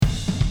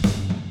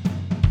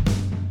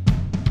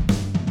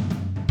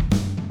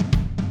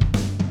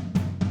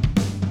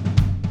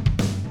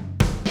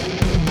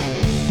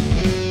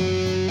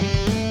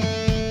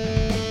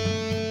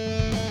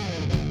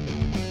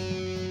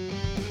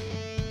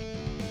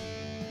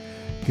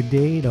Good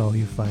day to all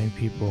you fine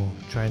people.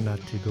 Try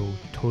not to go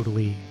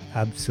totally,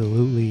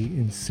 absolutely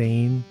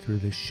insane through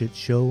the shit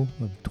show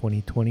of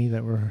 2020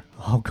 that we're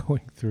all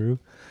going through.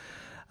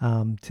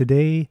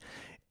 Today,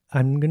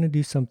 I'm going to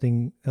do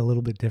something a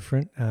little bit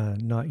different.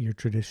 Not your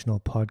traditional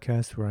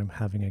podcast where I'm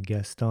having a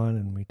guest on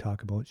and we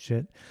talk about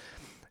shit.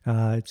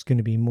 It's going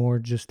to be more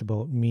just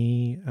about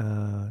me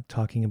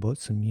talking about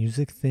some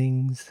music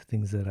things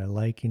that I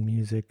like in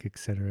music,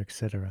 etc.,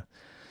 etc.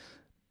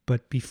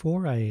 But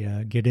before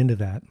I get into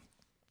that,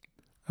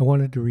 I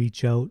wanted to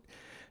reach out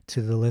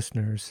to the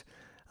listeners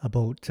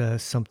about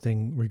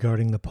something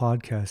regarding the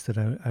podcast that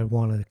I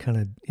want to kind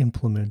of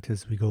implement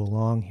as we go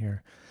along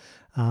here.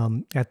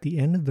 At the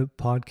end of the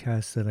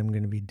podcast that I'm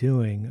going to be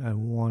doing, I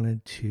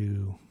wanted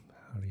to,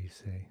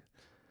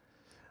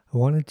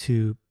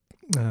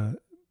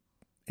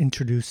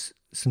 introduce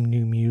some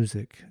new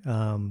music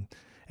and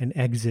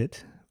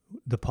exit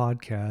the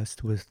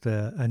podcast with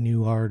a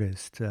new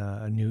artist,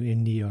 a new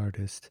indie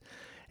artist,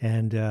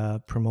 and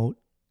promote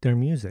their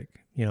music.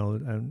 You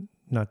know,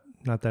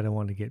 not that I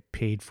want to get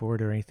paid for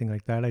it or anything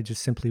like that. I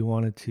just simply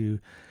wanted to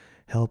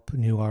help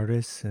new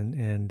artists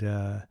and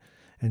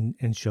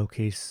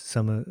showcase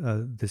some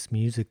of this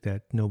music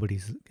that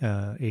nobody's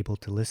able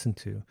to listen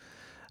to.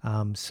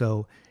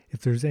 So if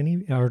there's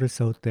any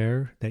artists out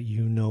there that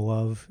you know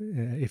of,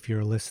 if you're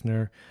a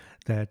listener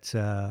that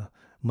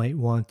might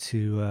want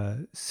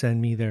to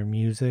send me their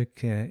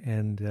music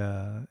and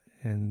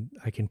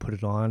I can put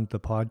it on the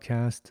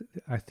podcast,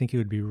 I think it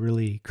would be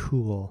really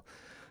cool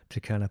to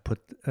kind of put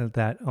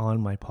that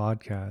on my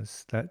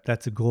podcast.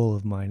 That's a goal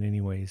of mine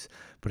anyways,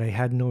 but I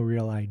had no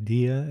real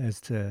idea as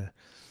to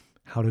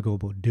how to go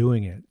about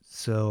doing it.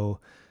 So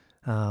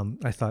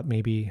I thought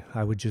maybe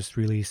I would just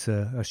release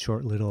a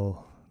short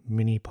little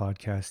mini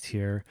podcast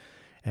here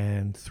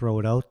and throw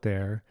it out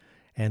there,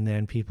 and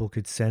then people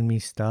could send me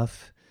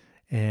stuff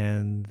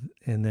and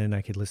then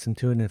I could listen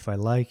to it, and if I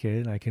like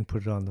it, I can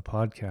put it on the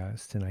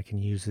podcast and I can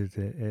use it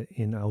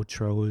in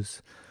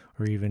outros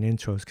or even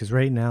intros, because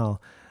right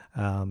now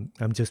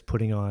I'm just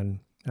putting on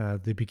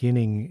the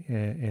beginning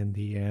and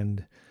the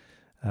end.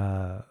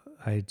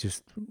 I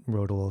just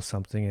wrote a little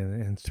something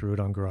and threw it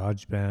on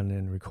GarageBand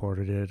and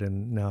recorded it,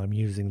 and now I'm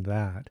using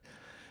that.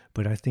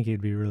 But I think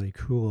it'd be really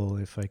cool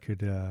if I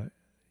could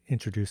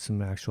introduce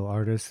some actual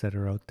artists that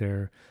are out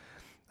there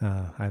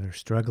either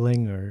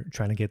struggling or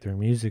trying to get their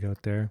music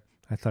out there.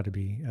 I thought it'd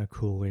be a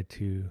cool way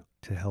to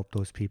help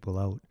those people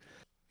out.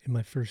 In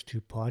my first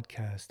two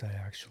podcasts, I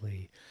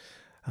actually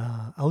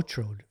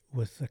outroed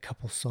with a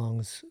couple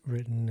songs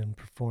written and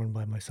performed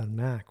by my son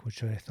Mac,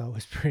 which I thought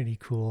was pretty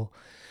cool.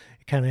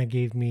 It kind of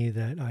gave me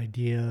that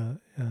idea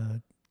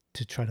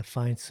to try to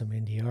find some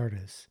indie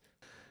artists.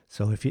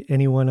 So if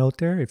anyone out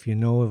there, if you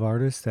know of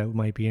artists that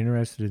might be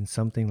interested in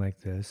something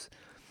like this,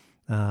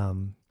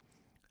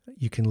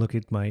 you can look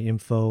at my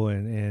info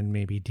and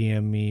maybe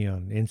DM me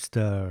on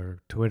Insta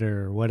or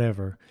Twitter or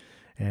whatever,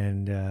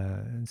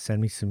 and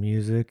send me some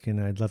music, and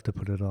I'd love to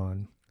put it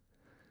on.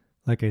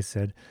 Like I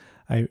said,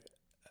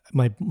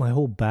 my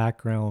whole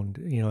background,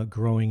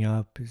 growing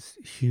up is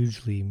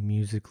hugely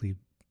musically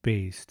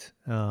based.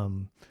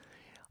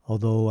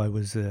 Although I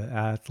was an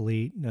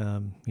athlete,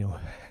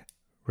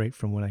 right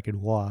from when I could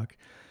walk,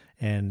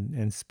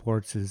 and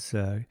sports has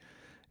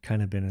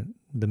kind of been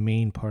the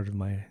main part of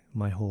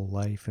my whole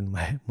life and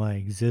my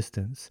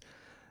existence.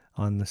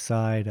 On the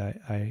side,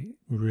 I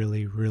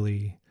really,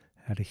 really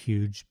had a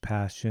huge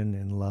passion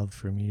and love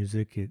for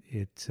music.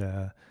 It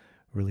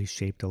really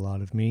shaped a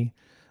lot of me.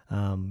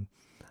 I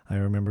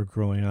remember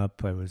growing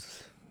up, I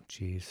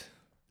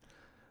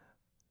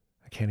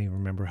can't even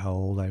remember how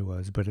old I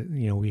was, but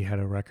we had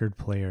a record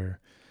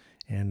player,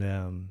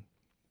 and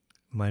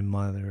my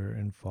mother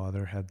and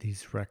father had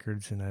these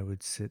records, and I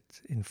would sit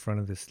in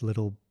front of this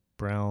little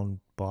brown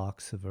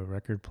box of a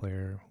record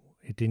player.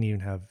 It didn't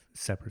even have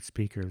separate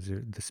speakers.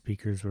 The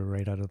speakers were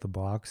right out of the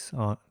box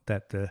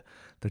that the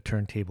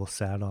turntable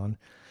sat on,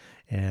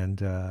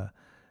 and I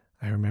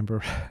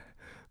remember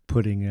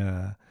putting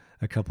a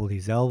couple of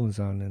these albums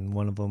on, and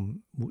one of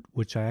them,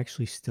 which I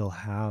actually still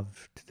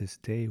have to this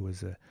day,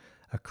 was a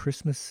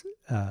Christmas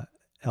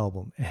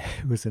album.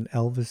 It was an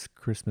Elvis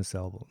Christmas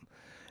album,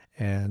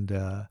 and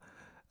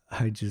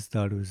I just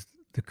thought it was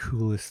the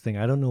coolest thing.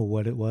 I don't know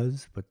what it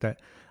was, but I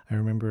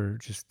remember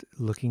just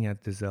looking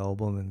at this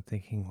album and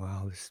thinking,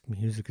 wow, this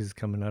music is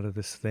coming out of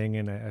this thing,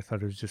 and I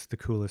thought it was just the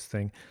coolest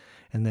thing.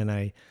 And then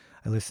I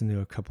listened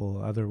to a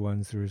couple other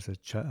ones. There was a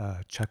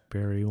Chuck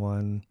Berry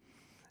one,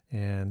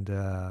 and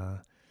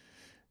a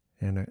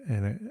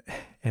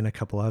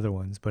couple other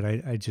ones, but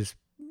I just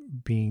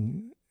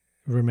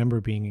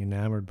remember being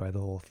enamored by the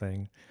whole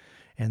thing.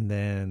 And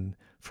then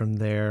from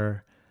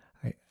there,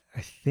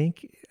 I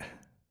think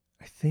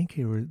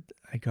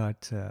I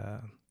got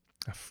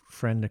a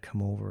friend to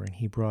come over, and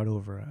he brought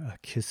over a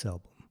Kiss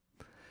album,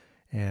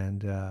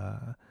 and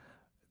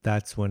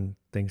that's when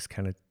things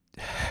kind of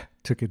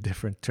took a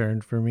different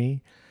turn for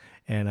me,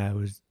 and I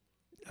was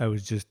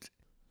just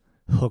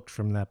hooked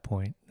from that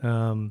point.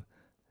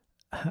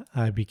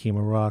 I became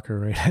a rocker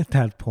right at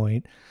that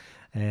point.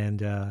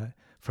 And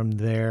from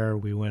there,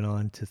 we went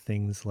on to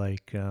things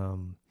like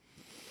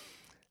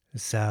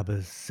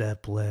Sabbath,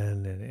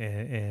 Zeppelin,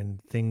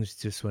 and things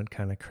just went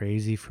kind of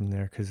crazy from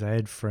there because I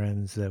had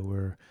friends that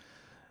were,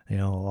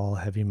 all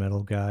heavy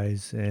metal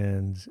guys,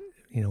 and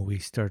we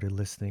started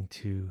listening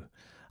to.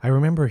 I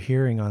remember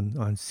hearing on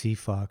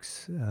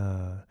CFox,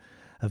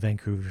 a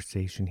Vancouver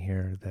station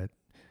here that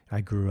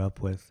I grew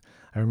up with.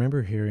 I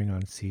remember hearing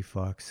on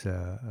CFox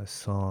a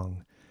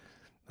song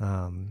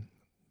um,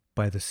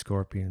 by the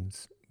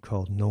Scorpions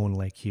called "No One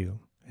Like You,"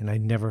 and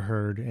I'd never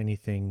heard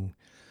anything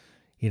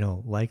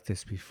like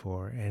this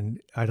before.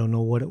 And I don't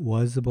know what it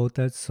was about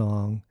that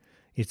song.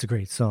 It's a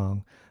great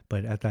song,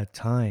 but at that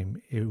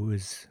time,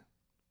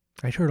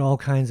 I'd heard all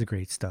kinds of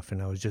great stuff,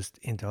 and I was just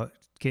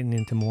getting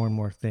into more and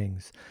more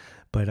things.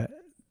 But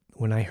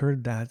when I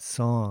heard that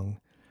song,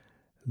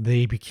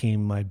 they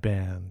became my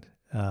band,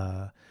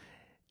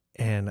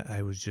 and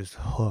I was just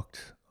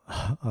hooked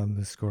on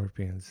the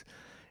Scorpions.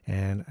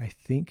 And I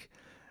think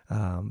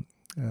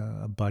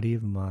a buddy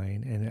of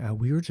mine, and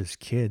we were just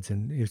kids,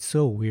 and it's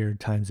so weird.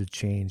 Times have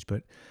changed,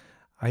 but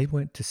I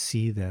went to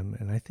see them,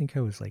 and I think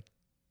I was like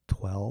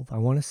 12. I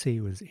want to say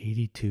it was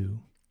 82.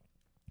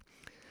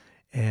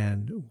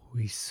 And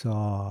we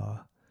saw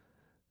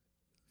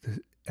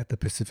at the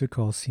Pacific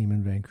Coliseum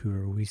in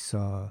Vancouver, we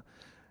saw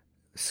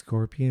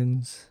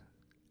Scorpions,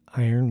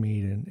 Iron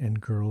Maiden,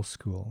 and Girl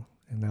School.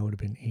 And that would have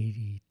been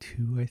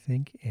 82, I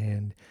think.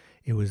 And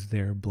it was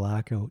their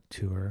Blackout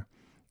tour.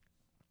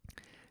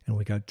 And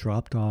we got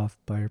dropped off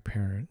by our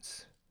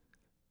parents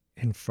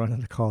in front of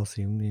the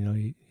Coliseum.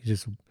 You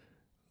just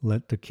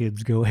let the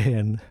kids go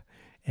in,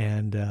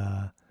 and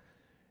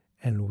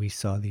we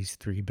saw these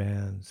three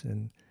bands,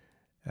 and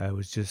I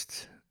was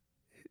just,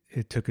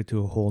 it took it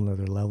to a whole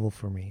nother level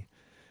for me.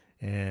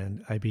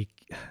 And I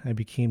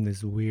became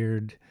this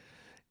weird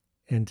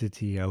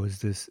entity. I was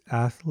this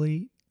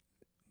athlete,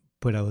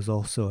 but I was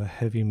also a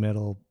heavy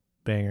metal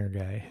banger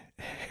guy.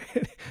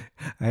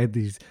 I had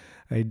these,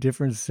 I had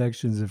different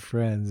sections of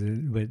friends,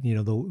 but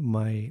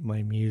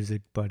my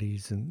music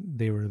buddies, and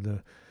they were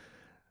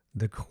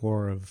the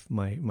core of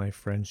my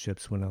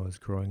friendships when I was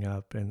growing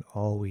up. And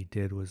all we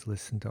did was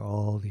listen to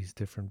all these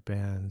different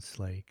bands,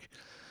 like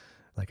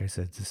I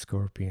said, the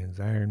Scorpions,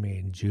 Iron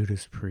Maiden,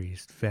 Judas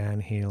Priest, Van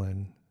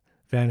Halen.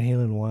 Van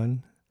Halen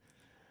 1,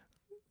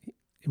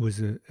 it was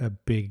a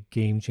big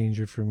game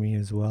changer for me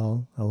as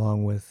well,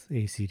 along with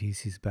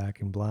AC/DC's Back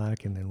in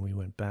Black. And then we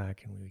went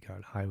back and we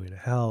got Highway to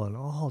Hell and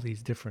all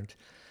these different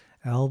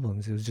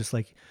albums. It was just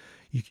like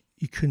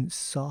you couldn't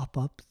sop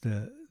up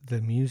the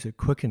music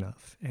quick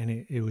enough. And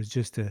it was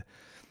just a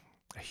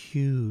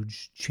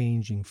huge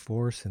changing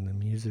force in the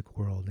music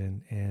world.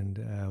 And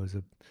I was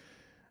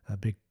a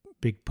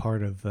big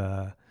part of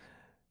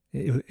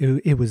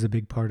it was a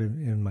big part of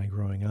in my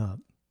growing up.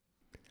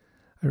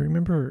 I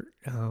remember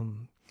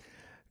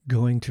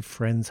going to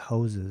friends'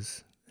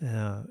 houses.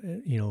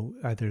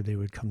 Either they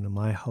would come to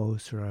my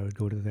house or I would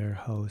go to their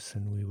house,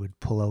 and we would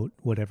pull out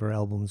whatever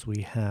albums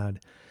we had,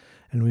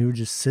 and we would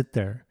just sit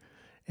there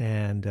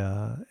and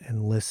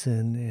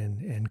listen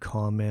and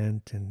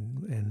comment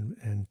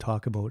and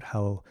talk about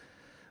how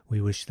we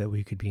wish that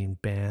we could be in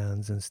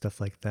bands and stuff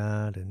like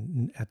that.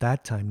 And at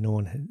that time, no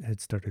one had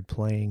started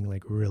playing,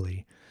 like,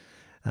 really.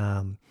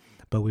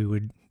 But we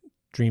would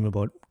dream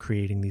about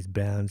creating these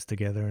bands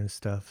together and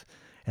stuff.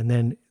 And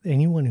then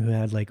anyone who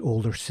had like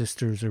older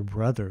sisters or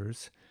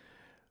brothers,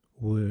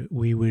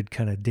 we would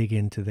kind of dig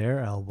into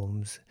their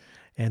albums.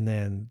 And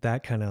then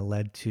that kind of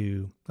led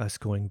to us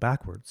going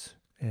backwards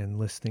and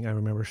listening. I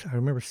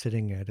remember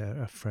sitting at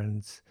a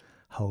friend's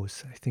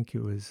house. I think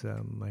it was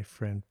my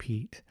friend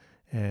Pete,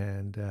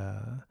 and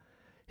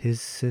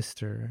his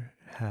sister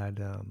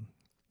had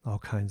all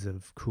kinds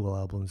of cool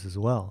albums as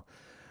well.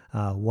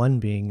 One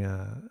being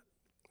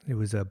it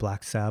was a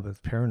Black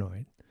Sabbath,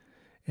 Paranoid.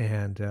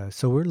 And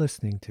so we're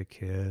listening to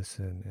Kiss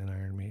and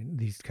Iron Maiden,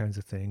 these kinds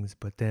of things.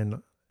 But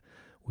then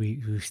we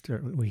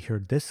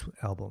heard this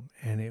album,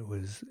 and it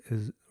was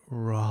as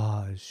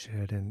raw as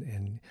shit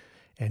and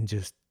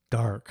just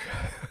dark,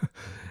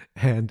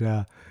 and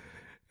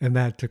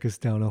that took us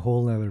down a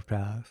whole other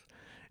path.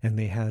 And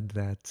they had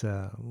that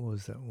what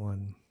was that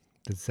one,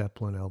 the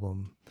Zeppelin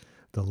album,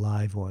 the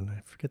live one.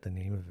 I forget the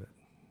name of it,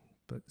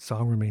 but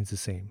song remains the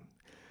same.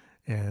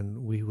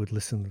 And we would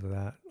listen to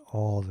that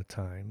all the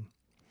time,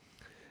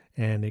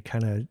 and it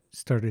kind of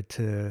started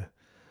to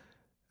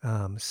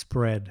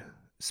spread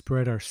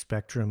our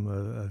spectrum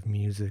of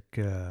music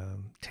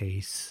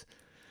tastes.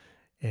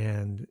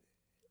 And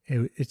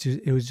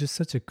it was just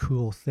such a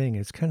cool thing.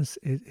 It's kind of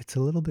it's a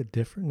little bit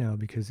different now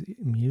because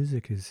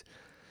music is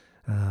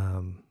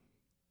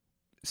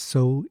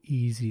so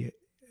easily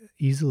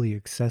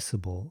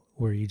accessible,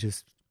 where you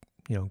just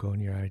go in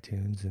your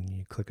iTunes and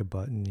you click a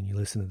button and you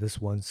listen to this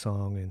one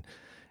song,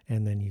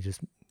 and then you just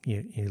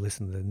you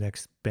listen to the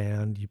next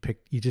band,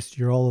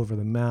 you're all over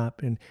the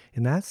map. And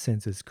in that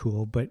sense it's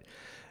cool. But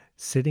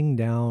sitting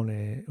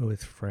down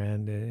with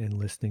friend and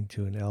listening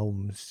to an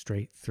album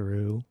straight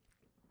through,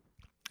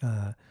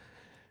 there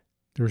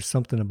was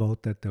something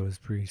about that was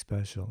pretty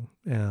special.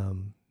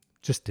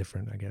 just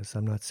different, I guess.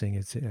 I'm not saying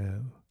it's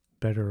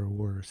better or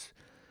worse,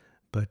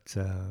 but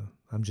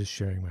I'm just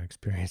sharing my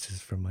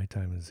experiences from my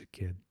time as a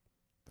kid.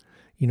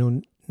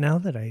 Now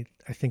that I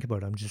think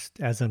about it,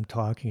 as I'm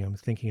talking, I'm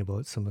thinking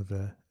about some of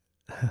the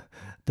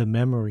the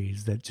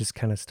memories that just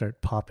kind of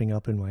start popping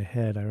up in my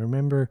head. I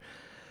remember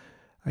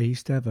I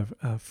used to have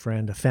a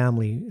friend, a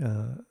family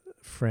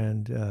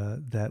friend,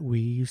 that we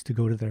used to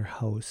go to their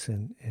house,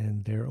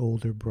 and their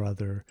older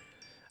brother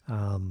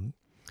um,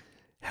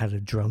 had a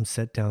drum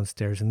set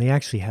downstairs, and they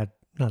actually had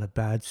not a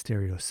bad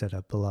stereo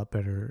setup, a lot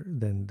better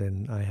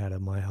than I had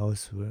at my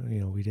house.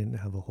 We didn't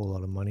have a whole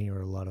lot of money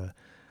or a lot of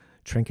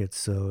trinkets,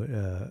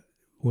 so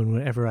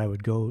whenever I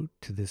would go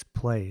to this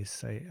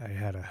place, I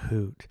had a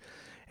hoot,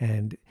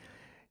 and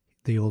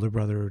the older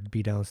brother would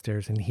be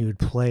downstairs and he would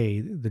play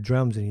the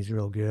drums, and he's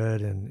real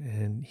good,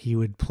 and he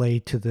would play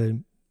to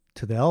the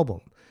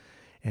album.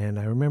 And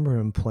I remember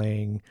him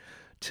playing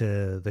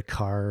to the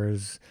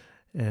Cars,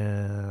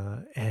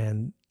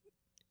 and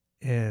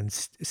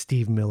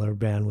Steve Miller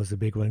Band was a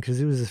big one because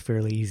it was a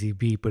fairly easy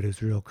beat, but it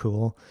was real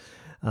cool.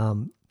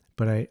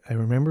 But I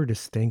remember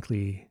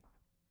distinctly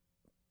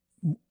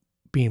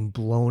being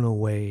blown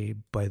away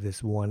by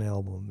this one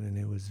album, and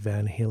it was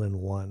Van Halen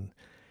 1,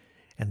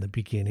 and the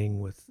beginning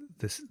with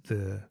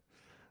the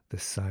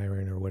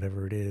siren or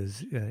whatever it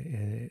is,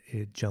 and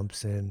it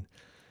jumps in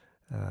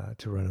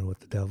to Running with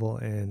the Devil,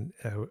 and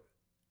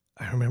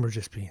I remember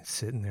just being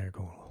sitting there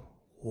going,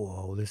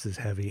 "Whoa, this is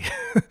heavy."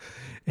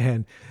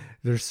 And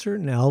there's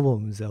certain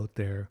albums out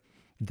there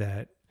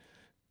that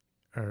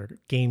are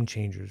game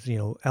changers.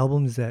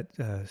 Albums that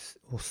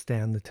will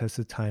stand the test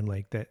of time,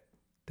 like that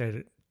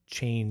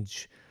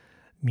change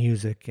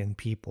music and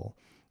people.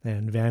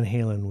 And Van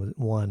Halen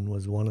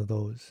was one of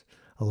those,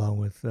 along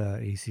with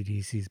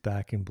AC/DC's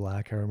Back in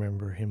Black. I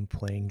remember him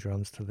playing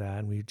drums to that,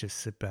 and we'd just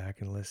sit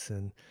back and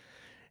listen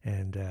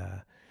and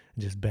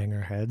just bang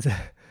our heads.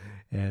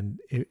 And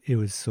it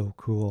was so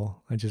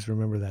cool. I just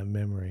remember that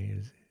memory.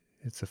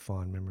 It's a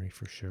fond memory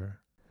for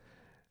sure.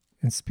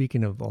 And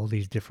speaking of all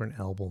these different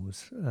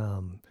albums,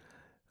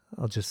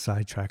 I'll just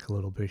sidetrack a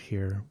little bit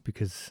here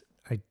because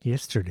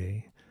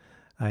yesterday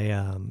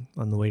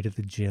on the way to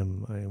the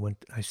gym,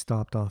 I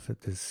stopped off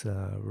at this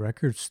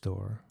record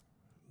store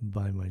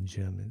by my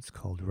gym. It's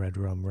called Red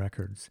Rum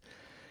Records.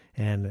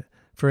 And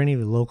for any of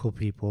the local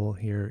people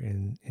here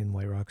in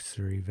White Rock,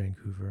 Surrey,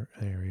 Vancouver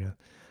area,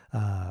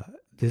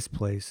 this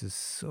place is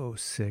so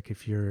sick.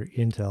 If you're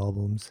into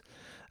albums,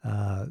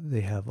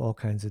 they have all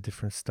kinds of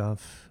different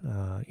stuff,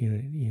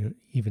 even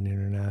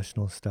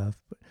international stuff.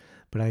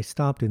 But I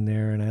stopped in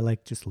there and I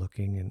liked just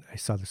looking, and I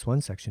saw this one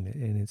section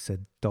and it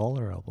said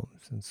dollar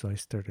albums. And so I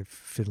started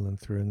fiddling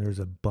through, and there's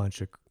a bunch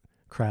of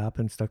crap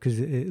and stuff because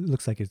it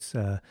looks like it's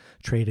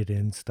traded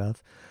in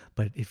stuff.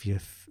 But if you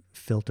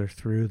filter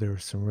through, there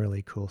was some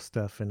really cool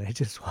stuff. And I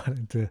just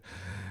wanted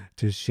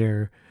to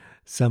share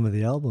some of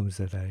the albums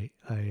that I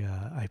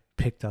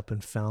picked up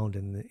and found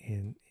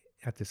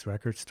at this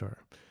record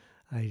store.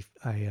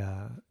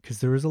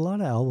 Because there was a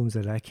lot of albums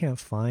that I can't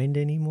find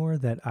anymore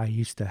that I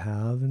used to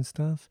have and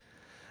stuff.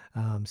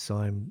 So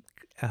I'm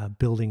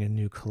building a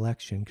new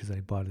collection because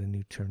I bought a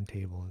new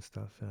turntable and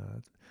stuff.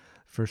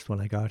 First one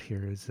I got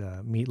here is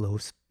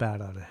Meatloaf's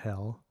 "Bat Out of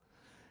Hell,"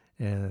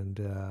 and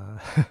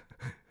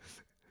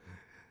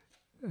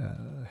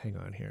hang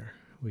on here.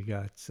 We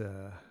got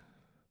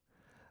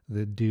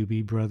the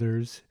Doobie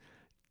Brothers,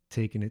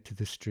 "Taking It to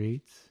the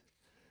Streets."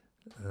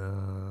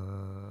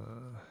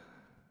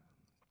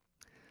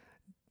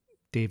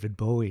 David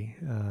Bowie,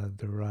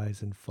 "The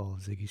Rise and Fall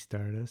of Ziggy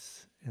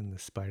Stardust," and "The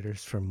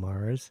Spiders from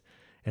Mars."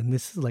 And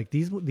this is like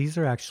these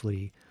are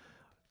actually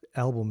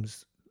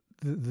albums,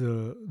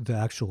 the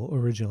actual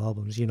original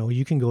albums.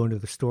 You can go into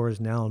the stores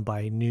now and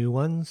buy new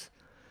ones,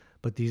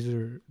 but these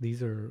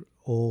are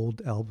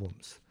old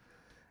albums.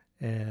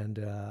 And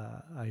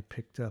I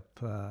picked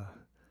up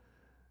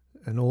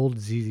an old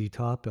ZZ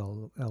Top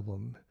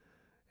album.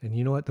 And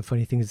you know what? The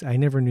funny thing is, I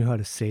never knew how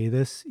to say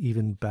this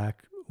even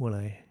back when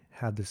I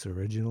had this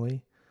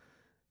originally,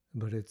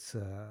 but it's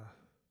I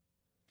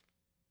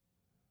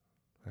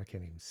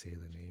can't even say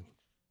the name.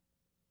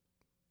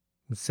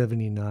 It's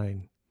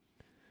 79.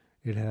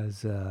 It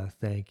has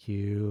 "Thank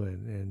You"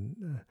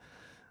 and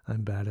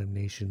 "I'm Bad and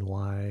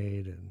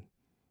Nationwide" and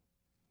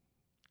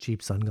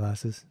 "Cheap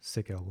Sunglasses."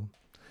 Sick album.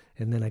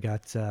 And then I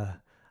got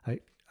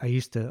I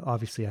used to,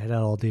 obviously I had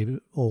all the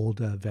old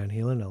Van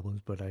Halen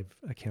albums, but I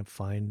can't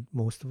find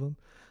most of them,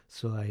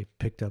 so I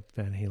picked up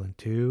Van Halen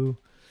 2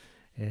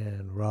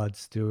 and Rod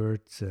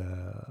Stewart's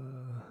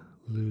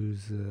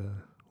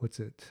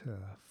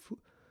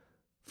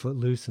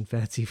Footloose and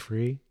Fancy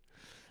Free.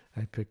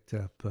 I picked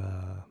up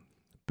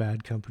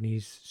Bad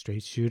Company's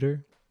Straight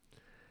Shooter,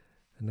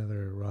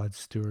 another Rod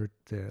Stewart,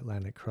 The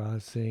Atlantic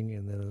Crossing,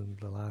 and then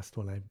the last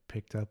one I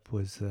picked up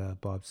was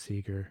Bob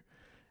Seger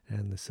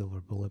and the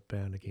Silver Bullet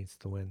Band, Against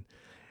the Wind.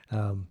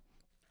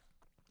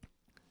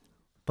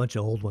 Bunch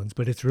of old ones,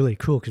 but it's really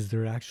cool because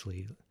they're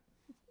actually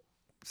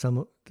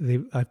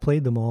I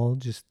played them all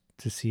just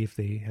to see if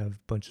they have a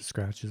bunch of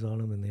scratches on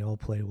them, and they all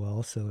play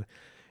well. So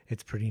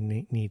it's pretty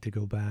neat to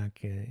go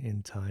back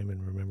in time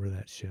and remember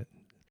that shit.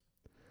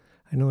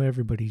 I know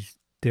everybody's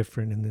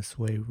different in this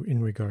way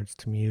in regards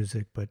to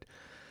music, but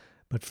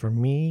for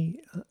me,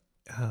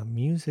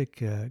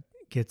 music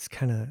gets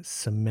kind of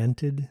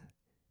cemented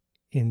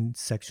in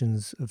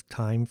sections of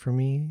time for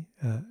me.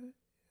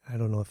 I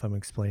don't know if I'm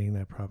explaining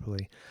that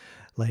properly.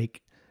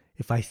 Like,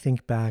 if I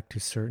think back to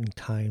certain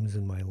times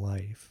in my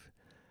life,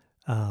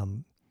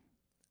 um,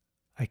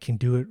 I can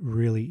do it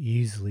really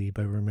easily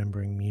by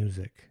remembering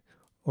music.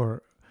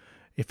 Or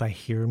if I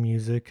hear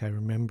music, I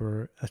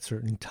remember a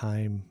certain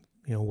time,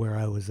 where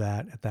I was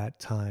at that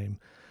time.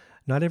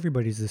 Not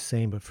everybody's the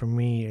same, but for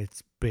me,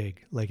 it's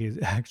big. Like, it's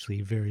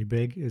actually very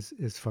big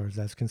as far as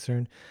that's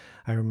concerned.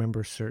 I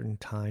remember certain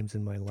times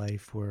in my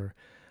life where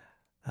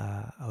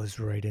I was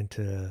right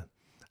into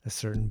a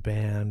certain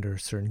band or a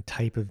certain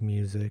type of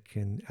music.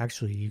 And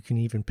actually, you can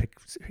even pick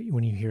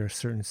when you hear a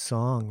certain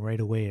song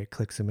right away, it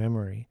clicks a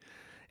memory.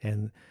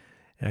 And,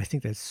 and I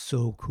think that's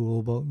so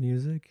cool about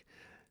music.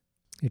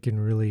 It can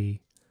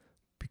really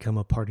become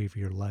a part of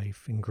your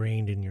life,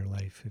 ingrained in your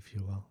life, if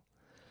you will.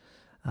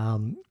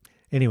 Um,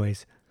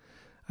 Anyways,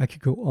 I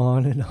could go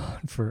on and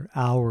on for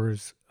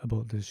hours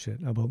about this shit,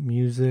 about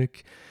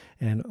music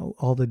and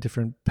all the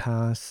different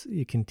paths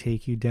it can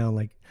take you down.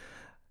 Like,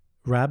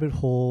 rabbit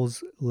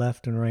holes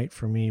left and right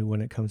for me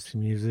when it comes to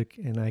music,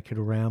 and I could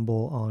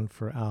ramble on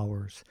for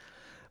hours.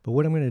 But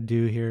what I'm going to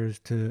do here is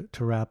to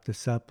wrap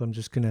this up. I'm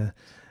just going to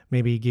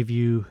maybe give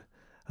you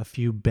a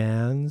few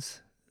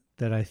bands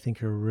that I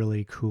think are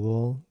really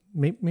cool.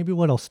 Maybe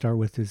what I'll start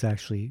with is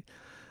actually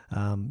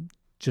um,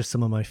 just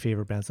some of my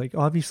favorite bands. Like,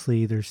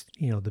 obviously, there's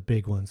the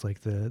big ones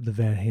like the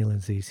Van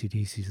Halens, the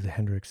AC/DCs, the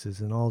Hendrixes,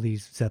 and all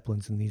these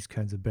Zeppelins and these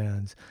kinds of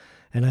bands.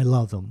 And I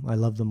love them. I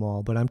love them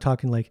all. But I'm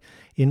talking like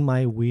in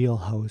my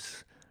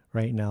wheelhouse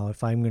right now.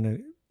 If I'm gonna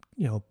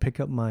pick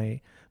up my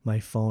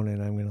phone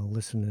and I'm gonna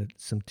listen to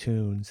some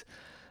tunes,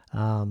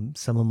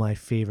 some of my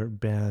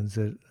favorite bands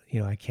that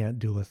I can't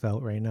do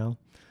without right now.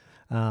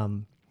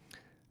 Um,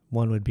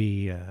 One would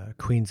be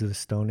Queens of the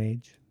Stone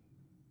Age.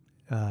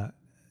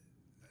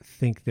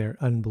 Think they're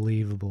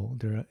unbelievable.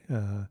 They're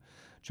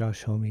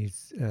Josh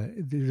Homme's.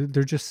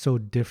 They're just so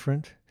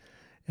different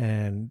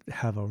and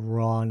have a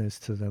rawness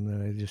to them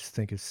that I just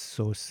think is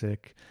so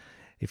sick.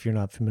 If you're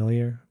not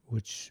familiar,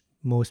 which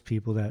most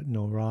people that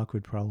know rock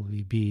would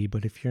probably be,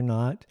 but if you're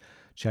not,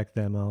 check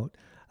them out.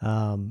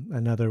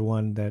 Another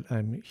one that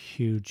I'm a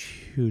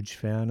huge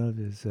fan of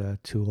is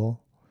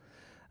Tool.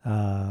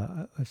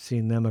 I've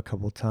seen them a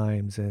couple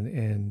times,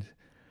 and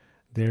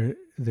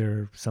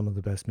they're some of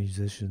the best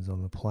musicians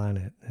on the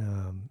planet.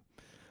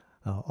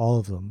 All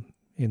of them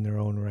in their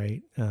own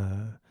right.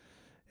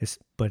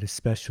 But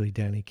especially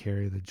Danny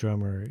Carey, the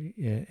drummer.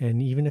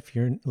 And even if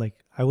you're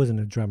like, I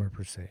wasn't a drummer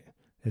per se,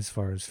 as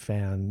far as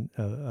fan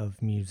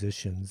of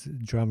musicians,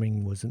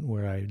 drumming wasn't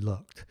where I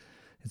looked.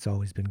 It's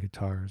always been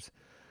guitars.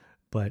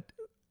 But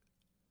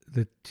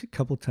the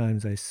couple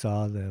times I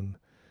saw them,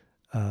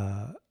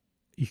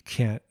 you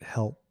can't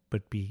help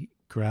but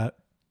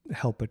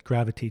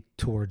gravitate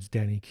towards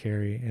Danny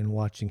Carey and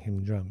watching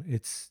him drum.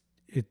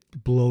 It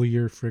blow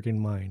your friggin'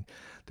 mind.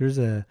 There's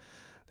a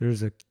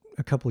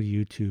couple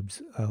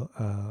YouTube's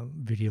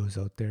videos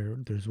out there.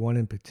 There's one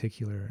in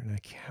particular, and I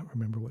can't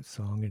remember what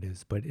song it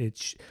is, but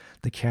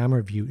the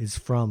camera view is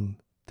from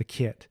the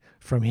kit,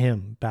 from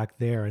him back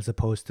there, as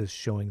opposed to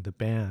showing the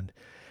band.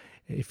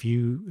 If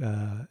you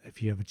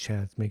have a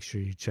chance, make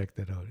sure you check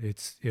that out.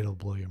 It'll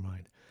blow your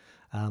mind.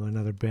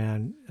 Another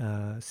band,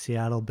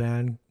 Seattle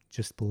band,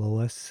 just below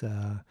us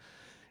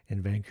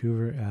in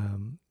Vancouver,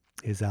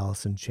 is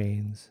Alice in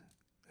Chains.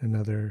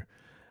 Another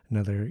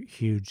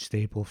huge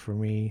staple for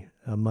me.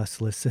 A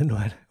must listen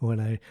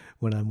when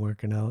I'm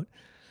working out.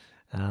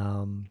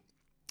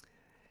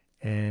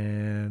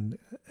 And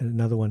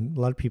another one, a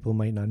lot of people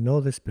might not know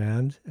this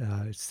band.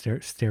 It's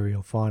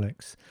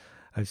Stereophonics.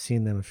 I've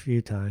seen them a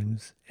few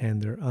times,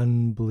 and they're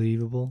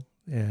unbelievable.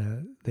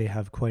 They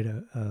have quite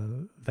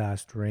a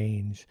vast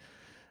range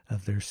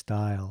of their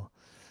style,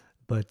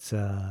 but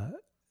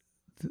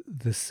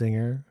the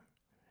singer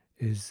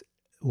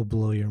will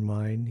blow your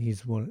mind.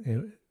 He's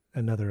one.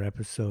 Another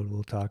episode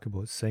we'll talk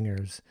about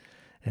singers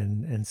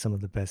and some of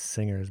the best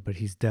singers, but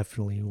he's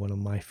definitely one of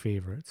my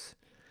favorites.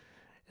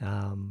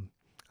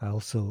 I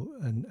also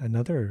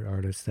another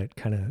artist that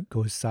kind of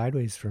goes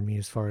sideways for me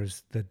as far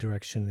as the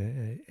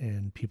direction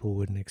and people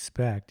wouldn't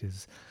expect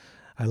is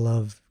I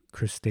love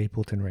Chris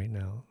Stapleton right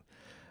now.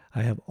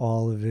 I have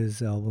all of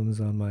his albums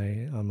on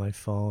my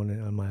phone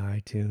and on my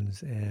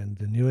iTunes, and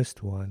the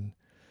newest one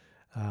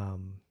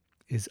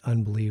is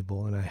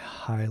unbelievable, and I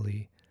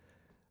highly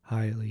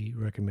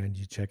recommend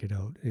you check it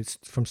out. It's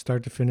from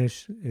start to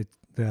finish.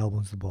 The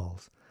album's the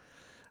balls.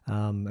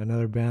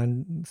 Another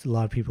band a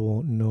lot of people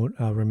won't know.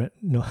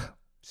 No,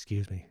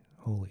 excuse me.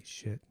 Holy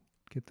shit!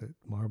 Get the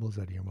marbles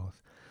out of your mouth.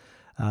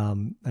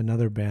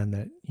 Another band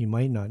that you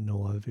might not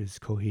know of is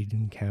Coheed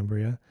and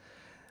Cambria.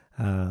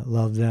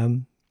 Love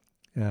them.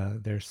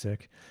 They're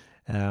sick.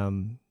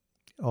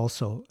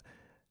 Also,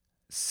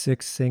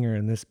 sick singer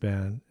in this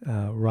band,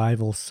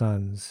 Rival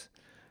Sons.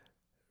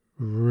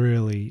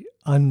 really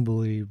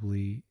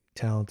unbelievably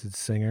talented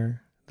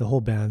singer. The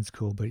whole band's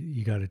cool, but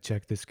you got to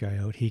check this guy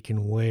out. He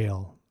can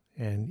wail,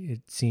 and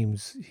it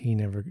seems he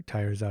never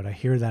tires out. I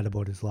hear that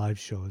about his live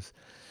shows.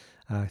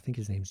 I think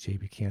his name's Jay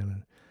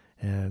Buchanan,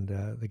 and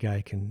the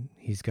guy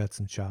he's got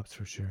some chops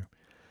for sure.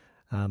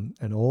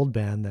 An old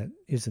band that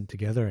isn't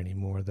together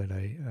anymore that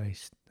I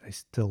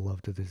still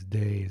love to this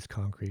day is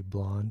Concrete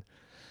Blonde.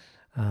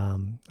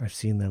 I've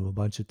seen them a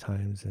bunch of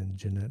times, and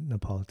Jeanette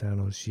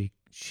Napolitano,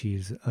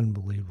 she's an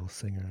unbelievable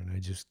singer, and I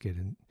just get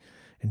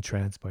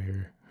entranced by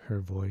her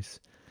voice.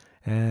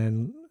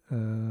 And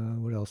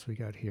what else we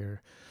got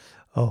here?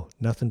 Oh,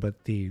 Nothing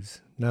But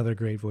Thieves, another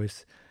great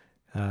voice.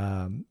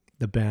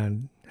 The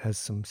band has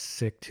some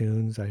sick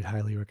tunes. I'd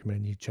highly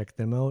recommend you check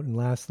them out. And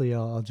lastly,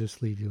 I'll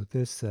just leave you with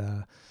this: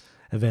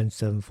 Avenged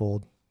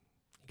Sevenfold.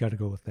 You got to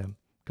go with them.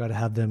 Got to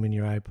have them in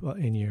your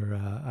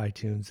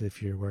iTunes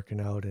if you're working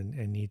out and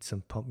need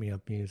some pump me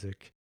up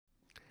music.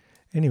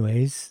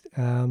 Anyways,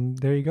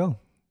 there you go.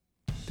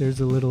 There's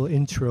a little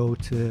intro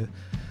to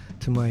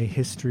my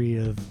history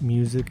of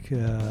music,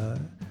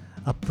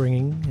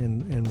 upbringing,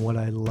 and what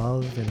I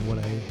love and what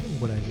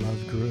I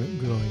loved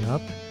growing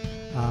up.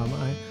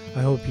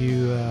 I hope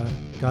you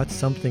got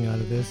something out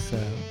of this.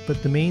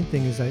 But the main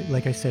thing is,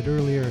 like I said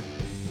earlier,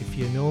 if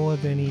you know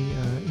of any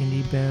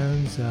indie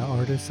bands,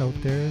 artists out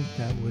there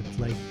that would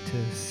like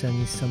to send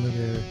me some of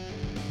their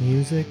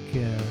music,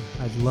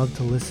 I'd love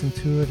to listen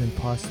to it and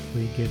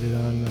possibly get it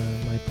on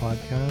my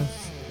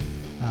podcast.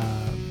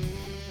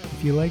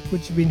 If you like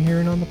what you've been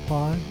hearing on the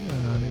pod,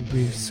 it'd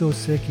be so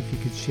sick if you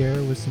could share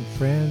it with some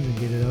friends and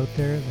get it out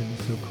there. That'd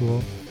be so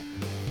cool.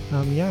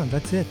 Yeah,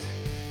 that's it.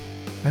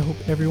 I hope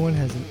everyone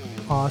has an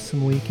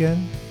awesome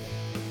weekend.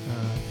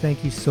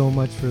 Thank you so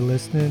much for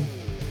listening.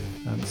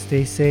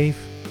 Stay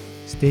safe,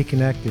 stay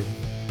connected,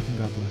 and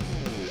God bless.